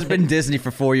can. This has been Disney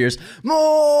for 4 years.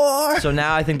 More. So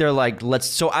now I think they're like,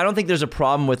 So I don't think there's a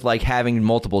problem with like having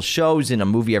multiple shows in a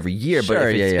movie every year. Sure,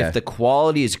 but if the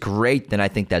quality is great, then I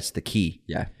think that's the key.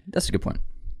 Yeah, that's a good point.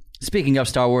 Speaking of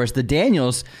Star Wars, the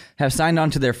Daniels have signed on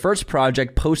to their first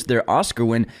project post their Oscar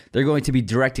win. They're going to be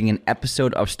directing an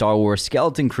episode of Star Wars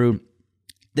Skeleton Crew.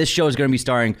 This show is going to be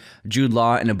starring Jude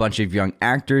Law and a bunch of young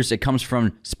actors. It comes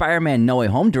from Spider-Man No Way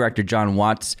Home director John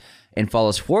Watts and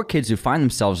follows 4 kids who find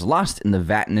themselves lost in the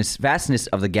vastness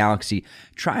of the galaxy,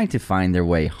 trying to find their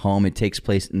way home. It takes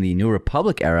place in the New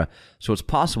Republic era, so it's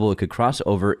possible it could cross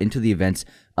over into the events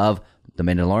of The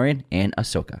Mandalorian and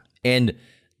Ahsoka. And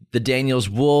the Daniels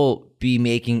will be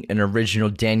making an original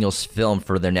Daniels film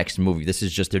for their next movie. This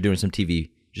is just, they're doing some TV,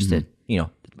 just to,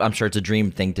 I'm sure it's a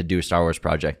dream thing to do a Star Wars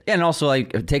project. Yeah, and also,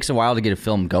 like, it takes a while to get a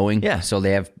film going. Yeah. So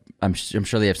they have, I'm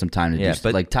sure they have some time to do stuff.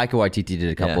 but Like, Taika Waititi did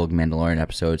a couple of Mandalorian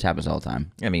episodes. Happens all the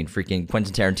time. I mean, freaking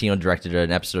Quentin Tarantino directed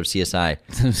an episode of CSI.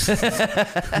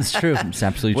 That's true. It's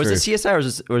absolutely true. Was it CSI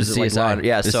or was it like CSI. Law?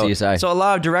 Yeah, The so CSI. So a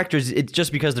lot of directors, it's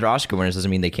just because they're Oscar winners doesn't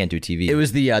mean they can't do TV. It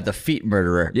was the Feet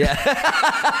Murderer. Yeah.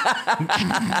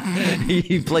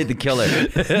 He played the killer.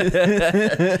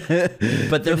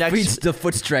 But their next, The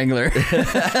Foot Strangler.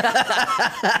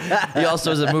 he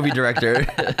also is a movie director.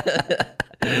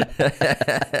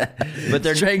 But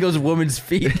their Strangles woman's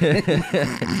feet.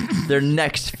 their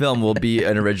next film will be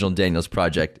an original Daniels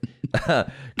project.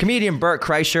 Comedian Bert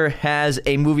Kreischer has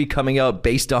a movie coming out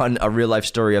based on a real life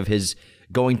story of his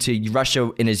going to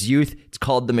Russia in his youth. It's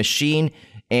called The Machine.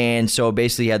 And so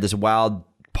basically he had this wild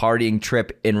partying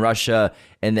trip in Russia.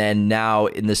 And then now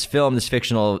in this film, this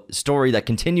fictional story that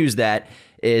continues that,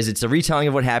 is it's a retelling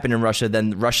of what happened in Russia.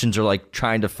 Then the Russians are like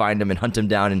trying to find him and hunt him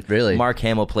down. And Really? Mark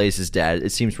Hamill plays his dad.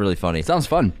 It seems really funny. Sounds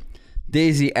fun.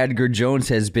 Daisy Edgar Jones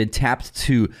has been tapped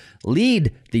to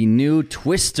lead the new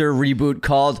Twister reboot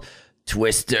called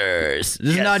Twisters.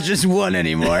 There's not just one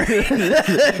anymore.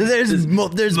 there's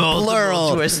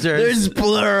plural. Twisters. There's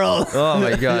plural. Oh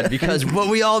my god, because what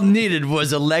we all needed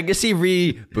was a legacy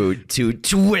reboot to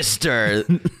Twister,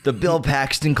 the Bill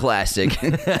Paxton classic.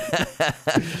 I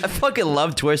fucking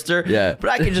love Twister. Yeah. But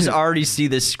I can just already see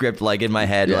this script like in my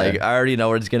head. Yeah. Like I already know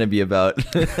what it's gonna be about.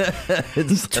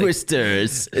 It's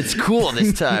Twisters. It's cool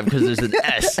this time because there's an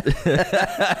S.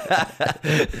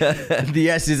 The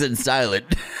S isn't silent.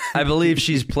 I believe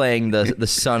she's playing the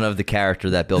son of the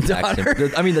character that Bill Paxton.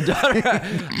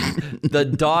 The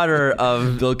daughter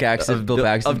of Bill Caxton.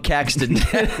 of Caxton.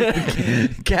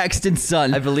 Caxton's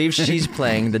son. I believe she's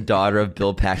playing the daughter of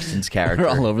Bill Paxton's character. We're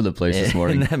all over the place this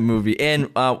morning. In that movie. And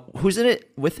who's in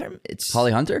it with her? It's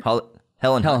Holly Hunter?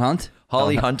 Helen Hunt?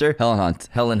 Holly Hunter? Helen Hunt.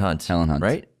 Helen Hunt. Helen Hunt.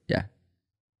 Right? Yeah.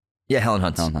 Yeah, Helen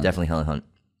Hunt. Helen Hunt. Definitely Helen Hunt.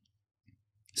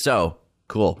 So,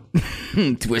 cool.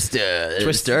 Twisters.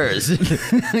 Twisters.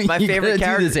 My You favorite gotta do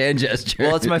character. this hand gesture.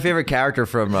 Well, it's my favorite character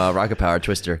from Rocket Power,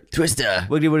 Twister. Twister.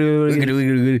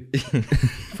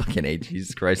 Fucking A,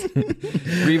 Jesus Christ.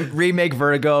 Remake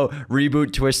Vertigo,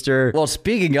 reboot Twister. Well,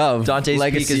 speaking of Dante's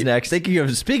legacy, Peak is next.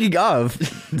 Speaking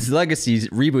of legacies,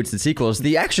 reboots, and sequels,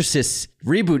 the Exorcist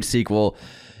reboot sequel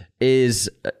is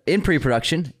in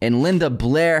pre-production, and Linda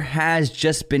Blair has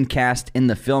just been cast in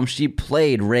the film. She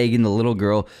played Reagan, the little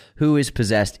girl who is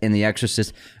possessed in The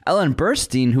Exorcist. Ellen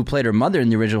Burstyn, who played her mother in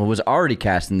the original, was already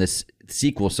cast in this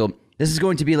sequel. So this is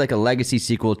going to be like a legacy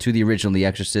sequel to the original The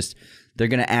Exorcist. They're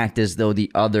going to act as though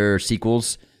the other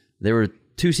sequels, there were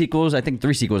 2 sequels, I think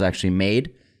 3 sequels actually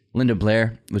made. Linda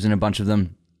Blair was in a bunch of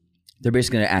them. They're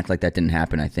basically going to act like that didn't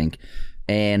happen, I think.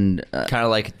 And Kind of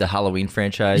like the Halloween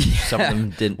franchise. Some of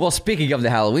them didn't. well, speaking of the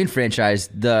Halloween franchise,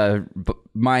 the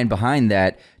mind behind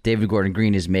that, David Gordon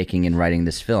Green is making and writing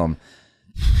this film.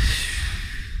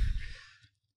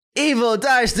 Evil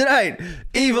dies tonight.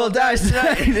 Evil dies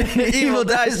tonight. Evil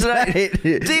dies tonight.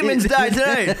 Demons die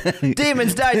tonight.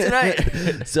 Demons die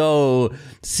tonight. So,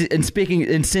 since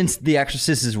The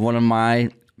Exorcist is one of my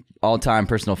all-time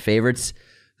personal favorites,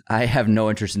 I have no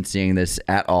interest in seeing this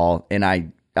at all, and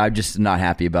I'm just not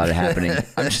happy about it happening.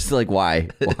 I'm just like, why?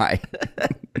 My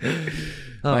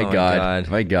God.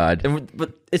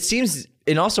 But it seems,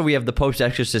 and also we have the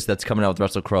post-Exorcist that's coming out with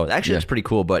Russell Crowe. Actually, it's pretty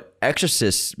cool. But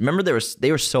Exorcists, remember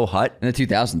they were so hot. In the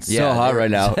 2000s, so hot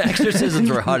right now. Exorcisms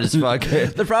were hot as fuck.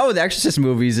 The problem with Exorcist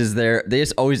movies is they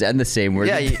just always end the same. Where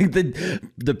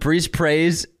the priest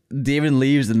prays, Demon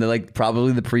leaves, and they're like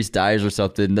probably the priest dies or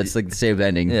something. That's like the same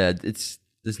ending. Yeah,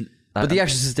 But The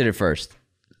Exorcist did it first.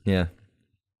 Yeah.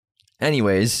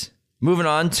 Anyways, moving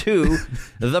on to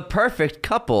The Perfect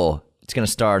Couple. It's going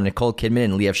to star Nicole Kidman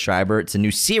and Liev Schreiber. It's a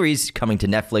new series coming to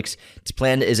Netflix. It's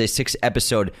planned as a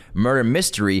 6-episode murder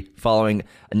mystery following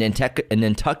a Nantucket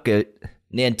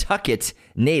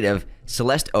native,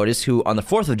 Celeste Otis, who on the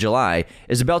 4th of July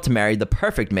is about to marry the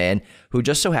perfect man who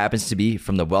just so happens to be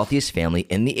from the wealthiest family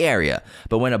in the area.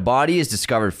 But when a body is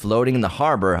discovered floating in the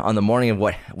harbor on the morning of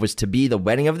what was to be the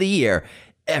wedding of the year,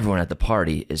 everyone at the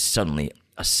party is suddenly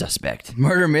a suspect.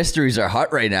 Murder mysteries are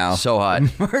hot right now. So hot.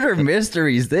 Murder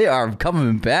mysteries, they are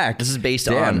coming back. This is based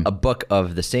Damn. on a book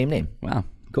of the same name. Wow,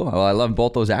 cool. Well, I love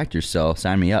both those actors, so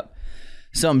sign me up.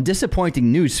 Some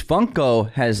disappointing news.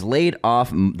 Funko has laid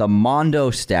off the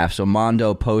Mondo staff. So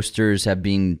Mondo posters have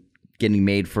been getting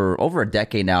made for over a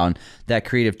decade now, and that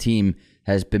creative team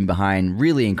has been behind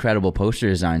really incredible poster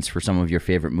designs for some of your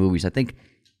favorite movies. I think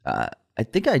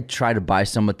I tried to buy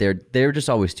some, but they're just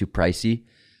always too pricey.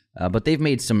 But they've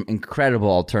made some incredible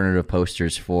alternative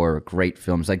posters for great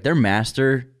films. Like their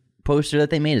Master poster that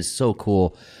they made is so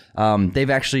cool. They've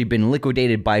actually been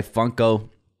liquidated by Funko,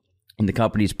 and the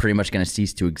company is pretty much going to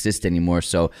cease to exist anymore.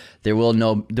 So there will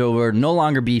no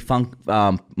longer be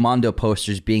Mondo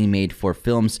posters being made for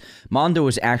films. Mondo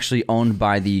was actually owned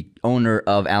by the owner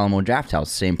of Alamo Drafthouse.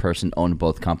 Same person owned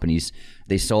both companies.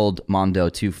 They sold Mondo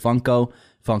to Funko.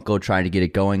 Funko tried to get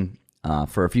it going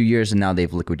for a few years, and now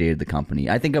they've liquidated the company.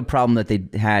 I think a problem that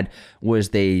they had was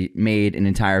they made an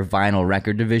entire vinyl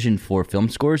record division for film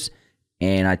scores,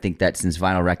 and I think that since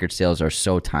vinyl record sales are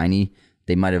so tiny,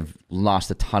 they might have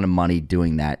lost a ton of money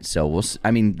doing that. So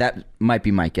that might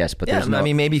be my guess. But yeah,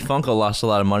 maybe Funko lost a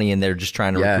lot of money and they're just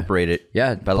trying to recuperate it.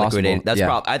 Yeah, by liquidating.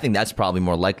 I think that's probably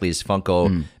more likely is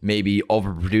Funko maybe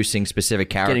overproducing specific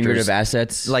characters, getting rid of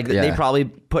assets. Like they probably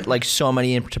put like so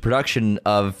many into production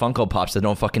of Funko Pops that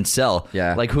don't fucking sell.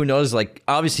 Yeah, like who knows? Like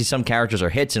obviously some characters are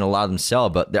hits and a lot of them sell,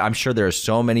 but I'm sure there are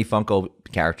so many Funko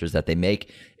characters that they make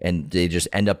and they just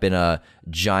end up in a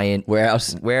giant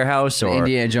warehouse or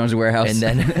Indiana Jones warehouse, and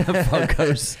then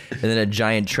Funkos, and then a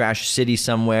giant trash city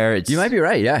somewhere. You might be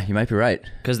right. Yeah, you might be right.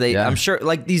 Because I'm sure,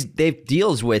 like they've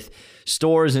deals with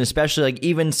stores, and especially like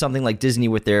even something like Disney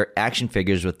with their action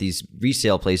figures with these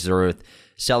resale places or with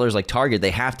sellers like Target,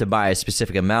 they have to buy a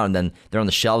specific amount, and then they're on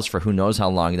the shelves for who knows how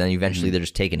long, and then eventually they're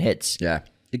just taking hits. Yeah,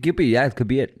 it could be. Yeah, it could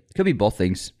be it. It could be both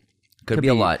things. Could be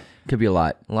a lot. Could be a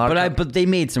lot. But they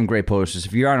made some great posters.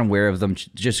 If you aren't aware of them,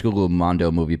 just Google Mondo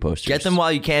movie posters. Get them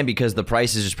while you can because the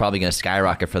price is just probably going to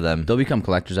skyrocket for them. They'll become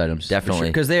collector's items. Definitely.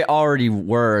 Because they already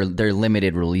were their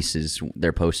limited releases,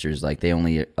 their posters. Like they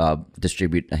only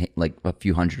distribute like a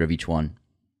few hundred of each one.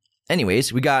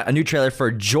 Anyways, we got a new trailer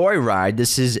for Joyride.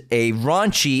 This is a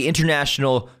raunchy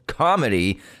international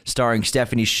comedy starring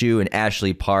Stephanie Hsu and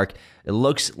Ashley Park. It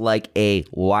looks like a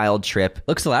wild trip.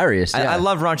 Looks hilarious. Yeah. I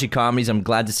love raunchy comedies. I'm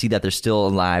glad to see that they're still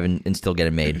alive and still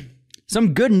getting made.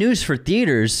 Some good news for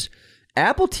theaters.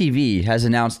 Apple TV has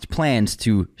announced plans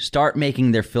to start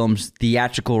making their films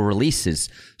theatrical releases.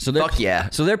 Fuck yeah.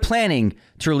 So they're planning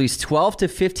to release 12 to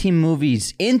 15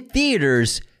 movies in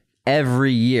theaters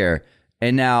every year.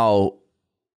 And now,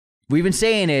 we've been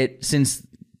saying it since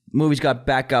movies got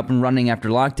back up and running after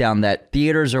lockdown that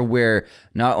theaters are where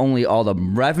not only all the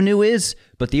revenue is,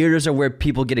 but theaters are where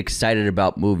people get excited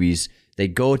about movies. They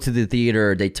go to the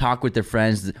theater, they talk with their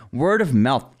friends. Word of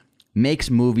mouth makes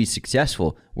movies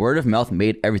successful. Word of mouth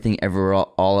made Everything Everywhere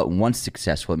All at Once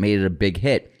successful. It made it a big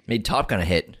hit. Made Top Gun a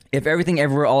hit. If Everything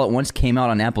Everywhere All at Once came out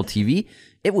on Apple TV,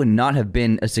 it would not have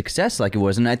been a success like it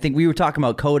was. And I think we were talking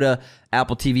about Coda.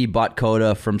 Apple TV bought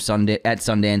Coda from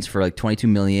Sundance for like $22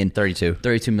 million.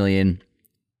 32 million.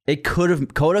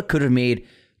 Coda could have made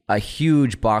a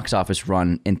huge box office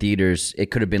run in theaters.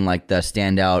 It could have been like the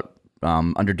standout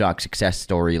underdog success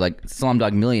story. Like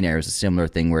Slumdog Millionaire is a similar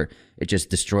thing where it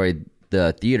just destroyed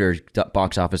the theater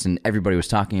box office and everybody was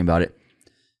talking about it.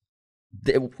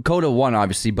 Coda won,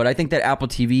 obviously, but I think that Apple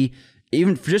TV,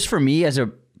 even just for me as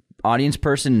a audience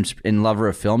person and lover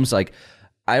of films, like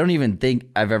I don't even think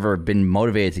I've ever been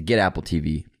motivated to get Apple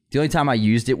TV. The only time I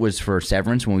used it was for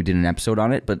Severance when we did an episode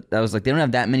on it, but I was like, they don't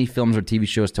have that many films or TV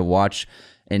shows to watch,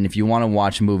 and if you want to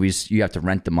watch movies, you have to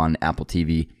rent them on Apple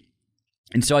TV.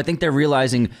 And so I think they're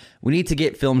realizing we need to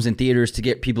get films in theaters to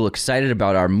get people excited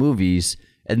about our movies,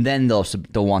 and then they'll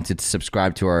want to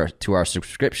subscribe to our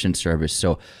subscription service.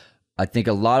 So I think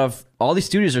all these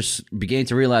studios are beginning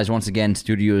to realize once again,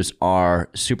 studios are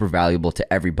super valuable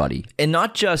to everybody. And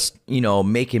not just,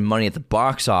 making money at the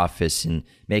box office and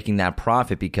making that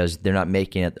profit because they're not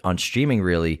making it on streaming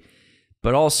really,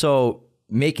 but also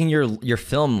making your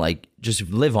film like just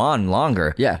live on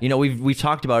longer. Yeah. We've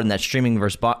talked about in that streaming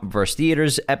versus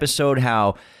theaters episode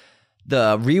how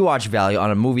the rewatch value on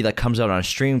a movie that comes out on a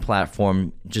streaming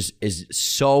platform just is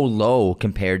so low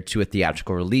compared to a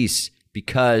theatrical release,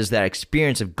 because that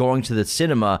experience of going to the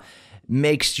cinema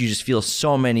makes you just feel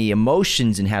so many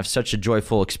emotions and have such a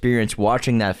joyful experience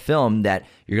watching that film that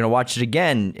you're going to watch it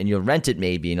again and you'll rent it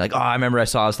maybe. And like, oh, I remember I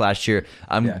saw this last year.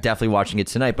 I'm definitely watching it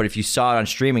tonight. But if you saw it on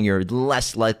streaming, you're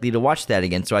less likely to watch that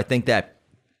again. So I think that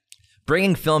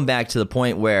bringing film back to the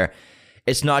point where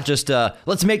it's not just,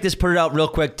 let's make this, put it out real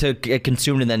quick to get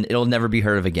consumed and then it'll never be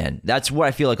heard of again. That's what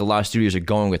I feel like a lot of studios are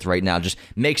going with right now. Just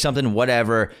make something,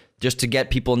 whatever, just to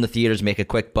get people in the theaters, make a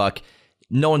quick buck.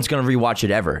 no one's going to rewatch it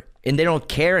ever. And they don't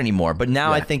care anymore. But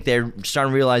now I think they're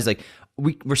starting to realize, like,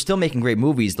 we're still making great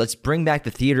movies. Let's bring back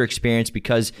the theater experience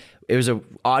because it was an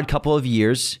odd couple of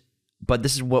years, but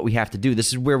this is what we have to do. This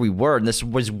is where we were, and this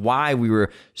was why we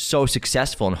were so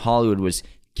successful, and Hollywood was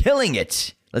killing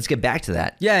it. Let's get back to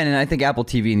that. Yeah, and I think Apple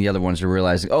TV and the other ones are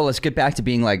realizing, let's get back to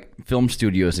being like film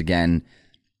studios again.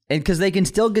 And because they can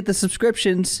still get the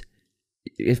subscriptions.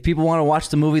 If people want to watch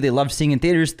the movie they love seeing in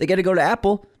theaters, they got to go to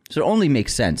Apple. So it only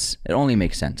makes sense. It only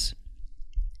makes sense.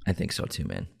 I think so too,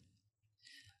 man.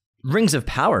 Rings of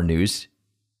Power news.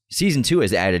 Season 2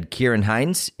 has added Kieran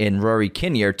Hines and Rory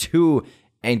Kinnear, 2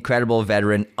 incredible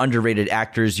veteran, underrated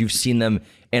actors. You've seen them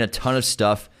in a ton of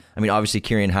stuff. I mean, obviously,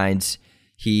 Kieran Hines,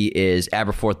 he is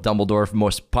Aberforth Dumbledore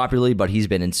most popularly, but he's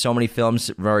been in so many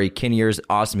films. Rory Kinnear's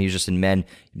awesome. He was just in Men,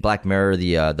 Black Mirror,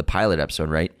 the pilot episode,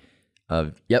 right?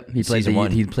 Yep, he played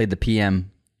the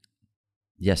PM.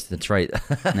 Yes, that's right.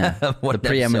 Yeah. The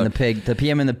PM and the pig. The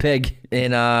PM and the pig.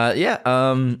 And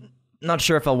not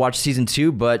sure if I'll watch season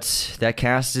 2, but that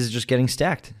cast is just getting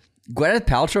stacked. Gwyneth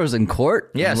Paltrow is in court.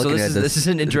 Yeah, so this is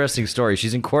an interesting story.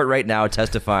 She's in court right now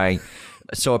testifying.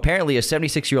 So apparently a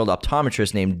 76-year-old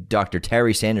optometrist named Dr.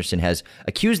 Terry Sanderson has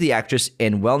accused the actress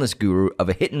and wellness guru of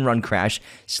a hit-and-run crash,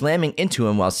 slamming into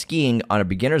him while skiing on a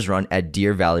beginner's run at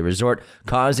Deer Valley Resort,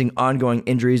 causing ongoing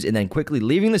injuries and then quickly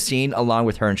leaving the scene along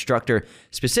with her instructor.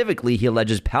 Specifically, he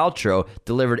alleges Paltrow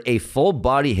delivered a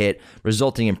full-body hit,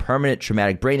 resulting in permanent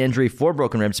traumatic brain injury, 4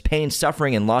 broken ribs, pain,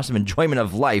 suffering, and loss of enjoyment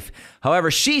of life.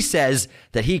 However, she says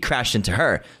that he crashed into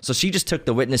her. So she just took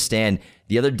the witness stand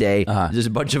the other day. There's a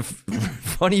bunch of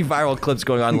funny viral clips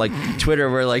going on, like Twitter,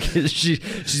 where like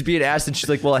she's being asked, and she's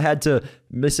like, "Well, I had to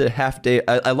miss a half day.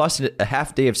 I lost a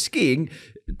half day of skiing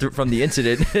from the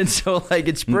incident," and so like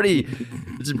it's pretty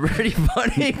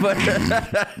funny. But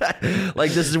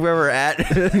like this is where we're at.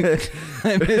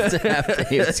 I missed a half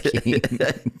day of skiing.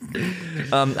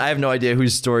 I have no idea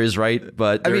whose story is right,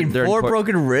 but they're 4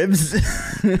 broken ribs.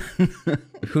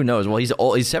 Who knows? Well, he's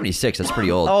old. He's 76. That's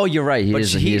pretty old. Oh, you're right.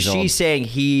 She's old. saying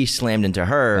he slammed into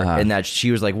her, and that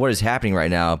she was like, "What is happening right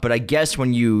now?" But I guess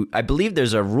I believe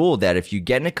there's a rule that if you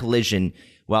get in a collision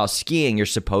while skiing, you're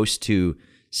supposed to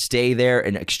stay there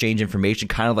and exchange information,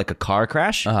 kind of like a car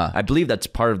crash. I believe that's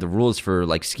part of the rules for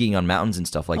like skiing on mountains and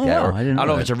stuff like that. Wow, Or, I don't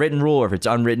know if it's a written rule or if it's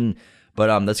unwritten,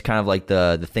 but that's kind of like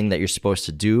the thing that you're supposed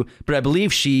to do. But I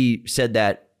believe she said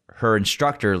that her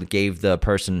instructor gave the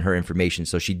person her information,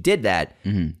 so she did that.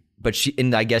 Mm-hmm. But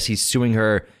I guess he's suing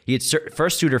her. He had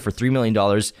first sued her for $3 million.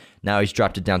 Now he's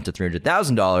dropped it down to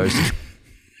 $300,000.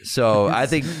 So I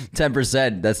think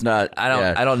 10%. That's not.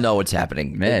 I don't know what's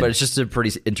happening, man. But it's just a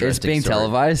pretty interesting. It's being story.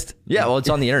 televised. Yeah, well, it's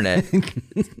on the internet.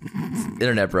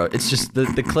 Internet, bro. It's just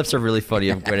the clips are really funny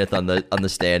of Gwyneth on the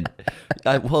stand.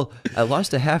 I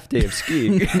lost a half day of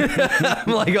skiing.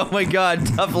 I'm like, oh my god,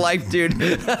 tough life, dude.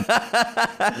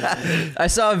 I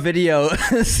saw a video.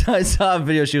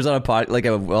 She was on a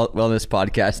wellness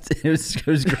podcast. It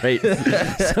was great.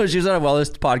 So she was on a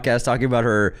wellness podcast talking about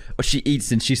what she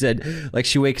eats, and she said like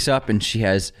she wakes up and she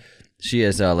has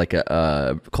like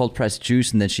a cold pressed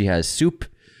juice, and then she has soup.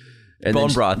 And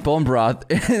bone broth,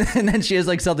 and then she has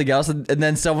like something else, and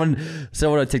then someone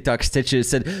on TikTok stitches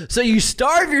said, "So you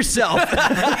starve yourself?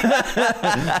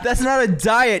 That's not a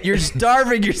diet. You're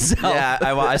starving yourself." Yeah,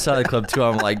 I saw the clip too.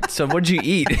 I'm like, "So what'd you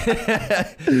eat?"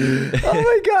 Oh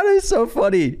my god, it's so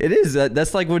funny. It is.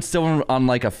 That's like what someone on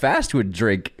like a fast would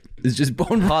drink. It's just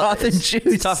bone broth and juice.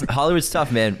 It's tough. Hollywood's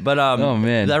tough, man. But oh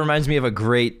man, that reminds me of a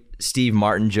great Steve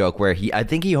Martin joke where I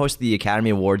think he hosted the Academy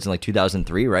Awards in like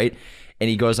 2003, right? And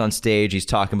he goes on stage, he's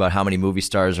talking about how many movie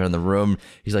stars are in the room.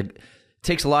 He's like, it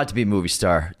takes a lot to be a movie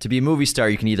star. To be a movie star,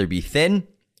 you can either be thin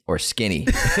or skinny.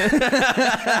 To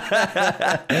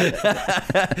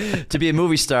be a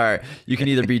movie star, you can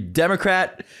either be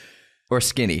Democrat or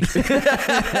skinny.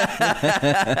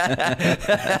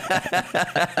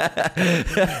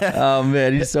 Oh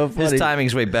man, he's so funny. His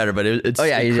timing's way better, but it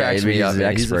cracks me up.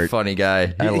 He's a funny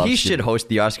guy. He should host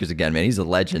the Oscars again, man. He's a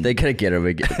legend. They could get him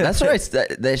again. That's why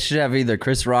they should have either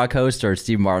Chris Rock host or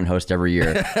Steve Martin host every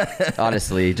year.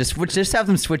 Honestly, just have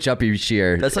them switch up each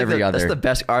year. That's like that's the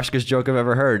best Oscars joke I've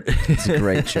ever heard. It's a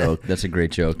great joke. That's a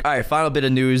great joke. All right, final bit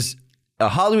of news: a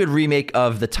Hollywood remake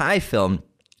of the Thai film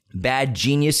Bad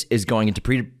Genius is going into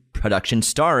pre-production,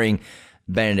 starring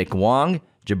Benedict Wong,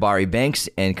 Jabari Banks,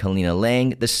 and Kalina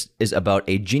Lang. This is about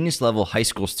a genius-level high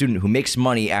school student who makes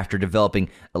money after developing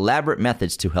elaborate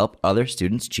methods to help other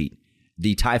students cheat.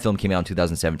 The Thai film came out in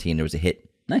 2017. It was a hit.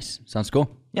 Nice. Sounds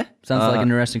cool. Yeah. Sounds like an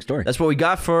interesting story. That's what we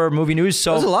got for movie news.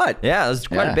 So That was a lot. Yeah, that's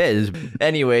quite a bit.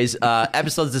 Anyways,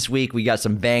 episodes this week, we got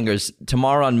some bangers.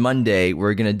 Tomorrow on Monday,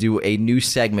 we're going to do a new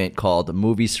segment called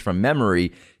Movies from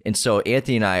Memory. And so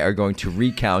Anthony and I are going to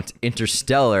recount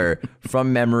Interstellar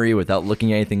from memory without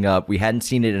looking anything up. We hadn't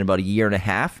seen it in about a year and a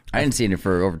half. I hadn't seen it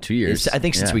for over 2 years. I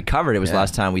think since we covered it was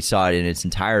last time we saw it in its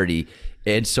entirety.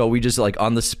 And so we just like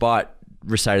on the spot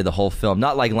recited the whole film,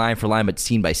 not like line for line, but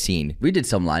scene by scene. We did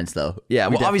some lines though. Yeah,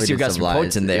 We well, obviously definitely we got did some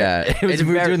quotes in there. Yeah, It was and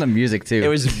we were very- doing the music too. It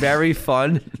was very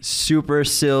fun, super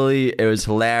silly. It was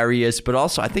hilarious, but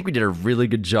also I think we did a really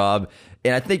good job.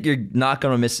 And I think you're not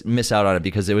going to miss out on it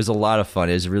because it was a lot of fun.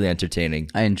 It was really entertaining.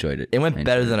 I enjoyed it. It went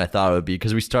better than I thought it would be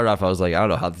because we started off, I was like, I don't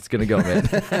know how this is going to go, man.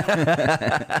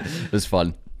 It was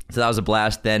fun. So that was a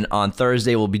blast. Then on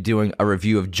Thursday, we'll be doing a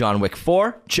review of John Wick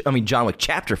John Wick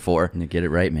Chapter 4, You get it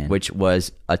right, man. which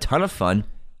was a ton of fun.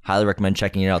 Highly recommend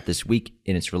checking it out this week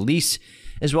in its release.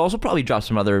 As well, we'll probably drop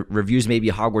some other reviews, maybe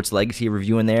a Hogwarts Legacy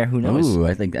review in there. Who knows? Ooh,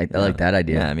 I think I like that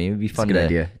idea. Yeah, I mean, it'd be fun a good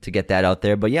idea. to get that out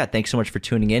there. But yeah, thanks so much for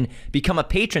tuning in. Become a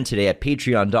patron today at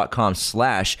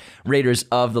patreon.com/Raiders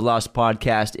of the Lost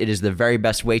Podcast. It is the very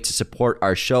best way to support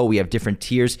our show. We have different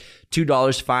tiers. $2,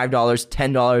 $5,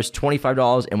 $10,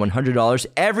 $25, and $100.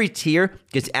 Every tier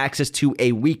gets access to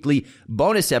a weekly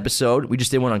bonus episode. We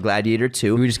just did one on Gladiator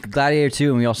 2. We just Gladiator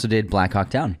 2, and we also did Black Hawk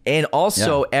Down. And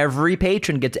also, every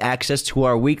patron gets access to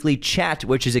our weekly chat,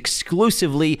 which is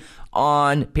exclusively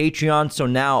on Patreon. So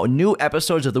now new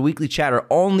episodes of the weekly chat are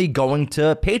only going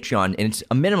to Patreon, and it's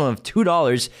a minimum of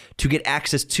 $2 to get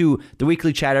access to the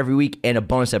weekly chat every week and a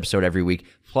bonus episode every week.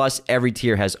 Plus, every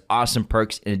tier has awesome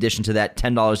perks. In addition to that,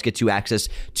 $10 gets you access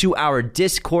to our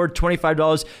Discord.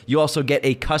 $25, you also get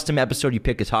a custom episode. You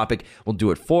pick a topic, we'll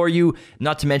do it for you.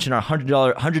 Not to mention our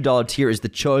 $100 tier is the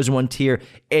chosen one tier.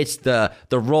 It's the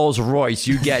Rolls Royce.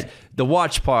 You get the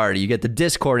watch party. You get the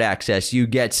Discord access. You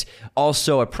get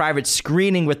also a private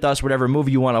screening with us, whatever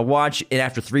movie you want to watch. And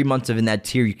after 3 months of in that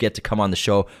tier, you get to come on the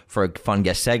show for a fun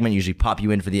guest segment. Usually pop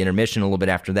you in for the intermission a little bit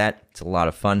after that. It's a lot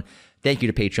of fun. Thank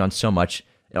you to Patreon so much.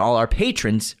 And all our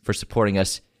patrons for supporting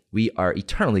us. We are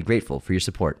eternally grateful for your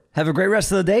support. Have a great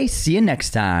rest of the day. See you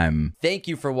next time. Thank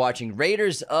you for watching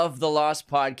Raiders of the Lost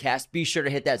Podcast. Be sure to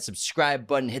hit that subscribe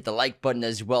button, hit the like button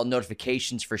as well,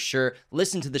 notifications for sure.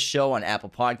 Listen to the show on Apple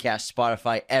Podcasts,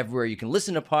 Spotify, everywhere you can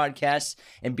listen to podcasts.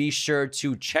 And be sure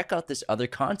to check out this other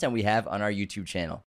content we have on our YouTube channel.